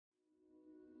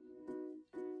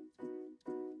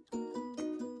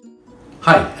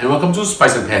Hi and welcome to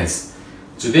Spice and Pans.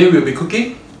 Today we'll be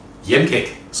cooking yam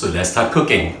cake. So let's start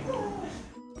cooking.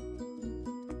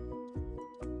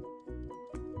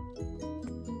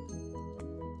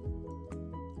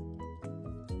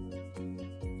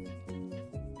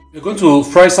 We're going to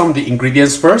fry some of the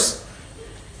ingredients first.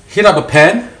 Heat up a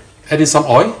pan, add in some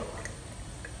oil.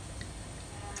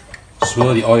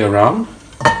 Swirl the oil around.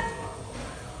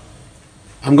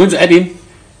 I'm going to add in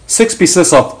 6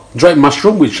 pieces of dried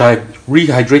mushroom which I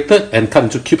rehydrated and cut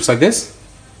into cubes like this.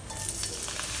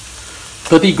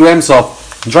 30 grams of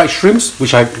dried shrimps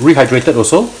which I rehydrated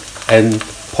also and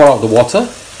pour out the water.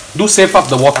 Do save up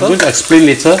the water. I'm going to explain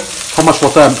later how much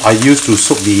water I use to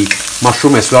soak the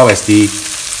mushroom as well as the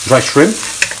dried shrimp.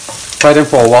 Fry them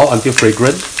for a while until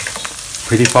fragrant.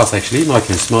 Pretty fast actually. Now I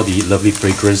can smell the lovely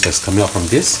fragrance that's coming out from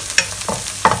this.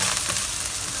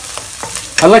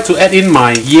 I like to add in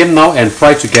my yam now and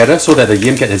fry together so that the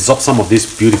yam can absorb some of this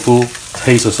beautiful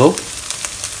taste also.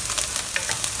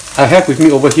 I have with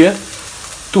me over here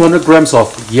 200 grams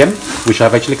of yam which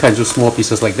I've actually cut into small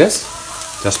pieces like this.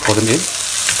 Just pour them in.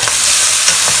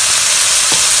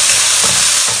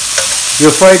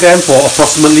 We'll fry them for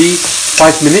approximately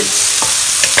 5 minutes.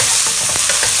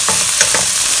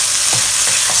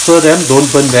 Stir them, don't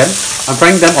burn them. I'm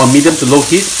frying them on medium to low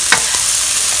heat.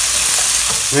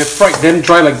 We've fried them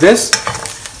dry like this.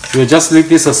 We'll just leave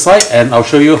this aside and I'll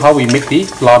show you how we make the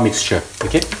flour mixture.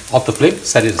 Okay, off the flame,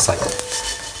 set it aside.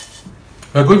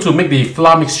 We're going to make the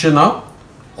flour mixture now.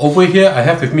 Over here I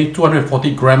have with me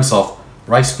 240 grams of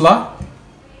rice flour.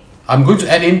 I'm going to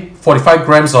add in 45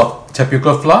 grams of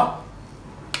tapioca flour.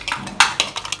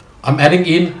 I'm adding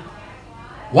in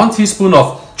 1 teaspoon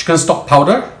of chicken stock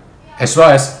powder as well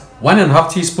as 1.5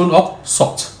 teaspoon of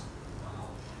salt.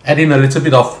 Add in a little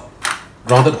bit of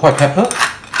grounded white pepper.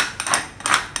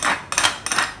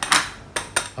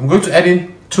 I'm going to add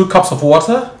in 2 cups of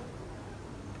water.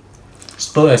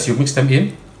 Stir as you mix them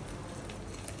in.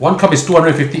 1 cup is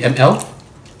 250 ml.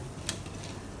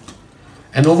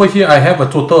 And over here I have a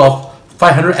total of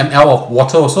 500 ml of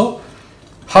water also.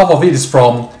 Half of it is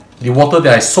from the water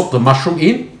that I soaked the mushroom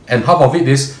in, and half of it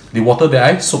is the water that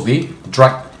I soaked the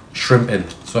dried shrimp in.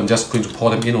 So I'm just going to pour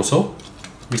them in also.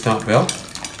 Mix them up well.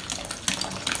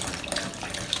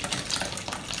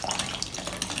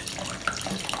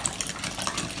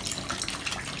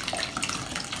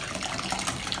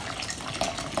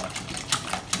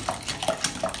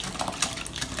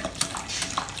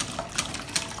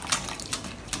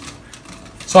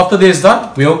 So after this is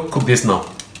done, we'll cook this now.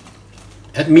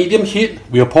 At medium heat,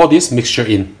 we'll pour this mixture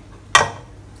in.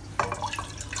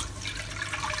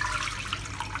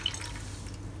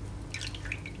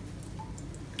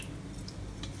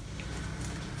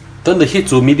 Turn the heat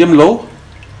to medium-low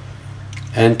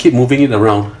and keep moving it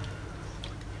around.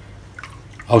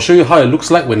 I'll show you how it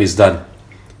looks like when it's done.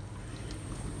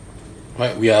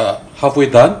 Right, we are halfway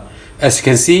done. As you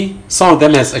can see, some of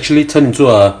them has actually turned into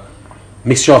a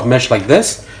mixture of mash like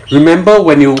this. Remember,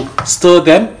 when you stir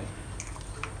them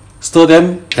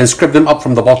and scrape them up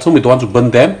from the bottom. We don't want to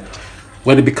burn them.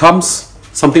 When it becomes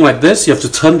something like this, you have to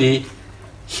turn the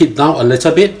heat down a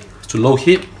little bit to low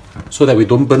heat so that we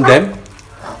don't burn them.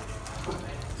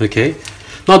 Okay.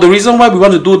 Now the reason why we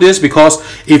want to do this, because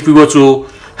if we were to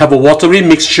have a watery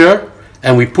mixture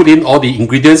and we put in all the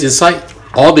ingredients inside,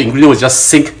 all the ingredients will just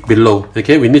sink below.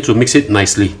 Okay, we need to mix it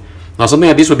nicely. Now something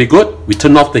like this will be good. We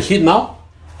turn off the heat now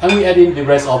and we add in the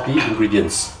rest of the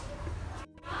ingredients.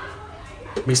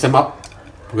 Mix them up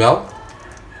well.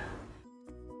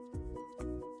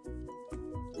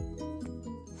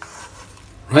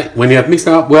 Right, when you have mixed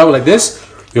them up well like this,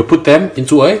 you'll put them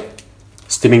into a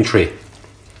steaming tray.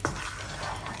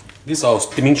 This is our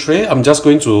steaming tray. I'm just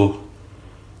going to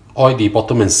oil the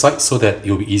bottom and side so that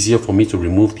it will be easier for me to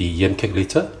remove the yam cake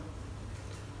later.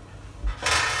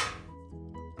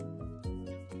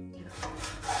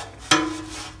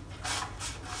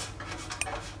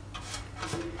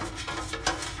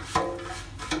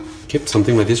 Okay,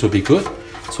 something like this will be good.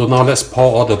 So now let's pour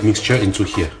all the mixture into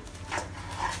here.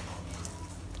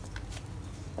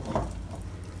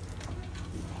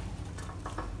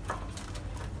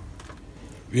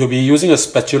 We'll be using a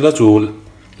spatula to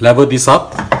level this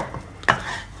up.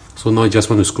 So now I just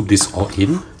want to scoop this all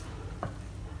in.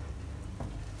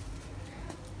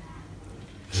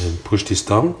 And push this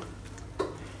down.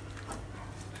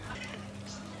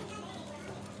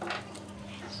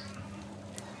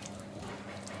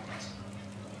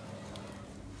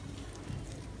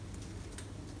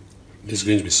 This is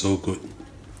going to be so good.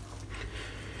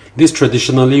 This is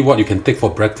traditionally what you can take for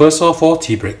breakfast or for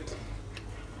tea break.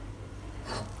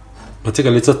 It'll take a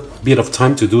little bit of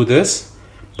time to do this,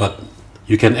 but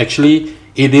You can actually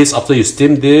eat this after you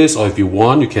steam this, or if you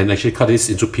want, you can actually cut this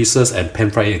into pieces and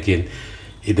pan fry it again.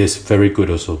 It is very good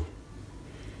also.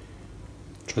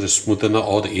 Try to smoothen out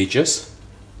all the edges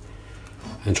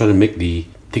and try to make the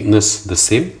thickness the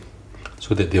same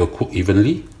so that they will cook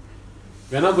evenly.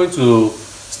 We are now going to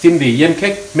steam the yam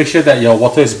cake. Make sure that your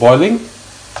water is boiling.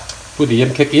 Put the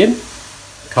yam cake in,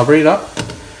 cover it up.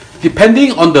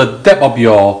 Depending on the depth of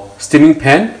your steaming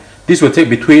pan, this will take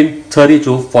between 30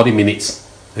 to 40 minutes.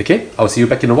 Okay, I'll see you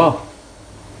back in a while.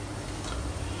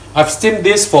 I've steamed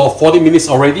this for 40 minutes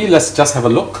already. Let's just have a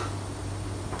look.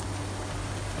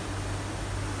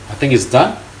 I think it's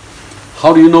done.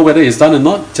 How do you know whether it's done or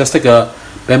not? Just take a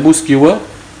bamboo skewer,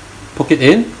 poke it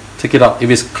in, take it out. If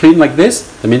it's clean like this,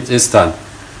 that means it's done.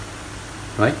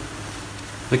 Right?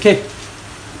 Okay.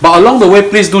 But along the way,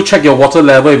 please do check your water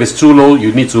level. If it's too low,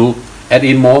 you need to add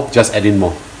in more. Just add in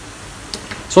more.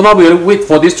 So now we'll wait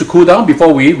for this to cool down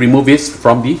before we remove it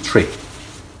from the tray.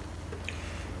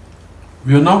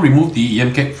 We will now remove the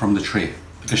yam cake from the tray.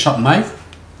 Take a sharp knife,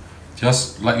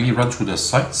 just lightly run through the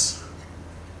sides.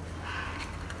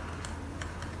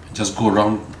 Just go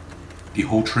around the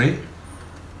whole tray.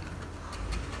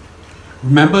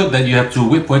 Remember that you have to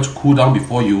wait for it to cool down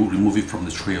before you remove it from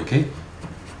the tray, okay?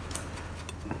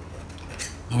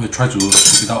 Now we'll try to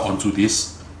take it out onto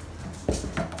this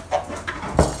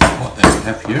pot that we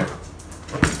have here.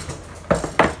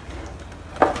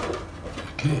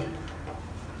 Okay.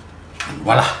 And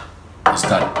voila! It's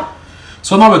done.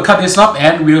 So now we'll cut this up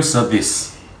and we'll serve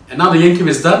this. And now the yam cake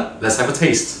is done, let's have a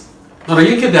taste. Now the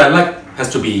yam cake that I like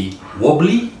has to be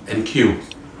wobbly and cute.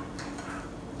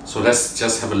 So let's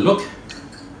just have a look.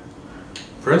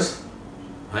 First,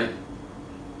 right?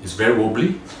 It's very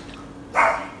wobbly.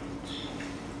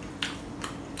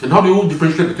 And how do you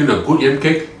differentiate between a good yam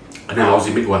cake and a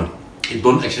lousy meat one? It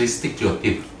don't actually stick to your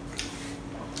teeth.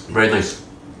 Very nice.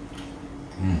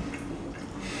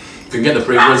 You can get the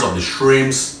fragrance of the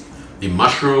shrimps, the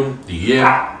mushroom, the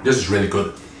yam. This is really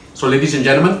good. So ladies and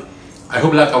gentlemen, I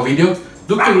hope you like our video.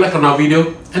 Do click like on our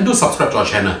video and do subscribe to our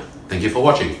channel. Thank you for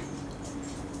watching.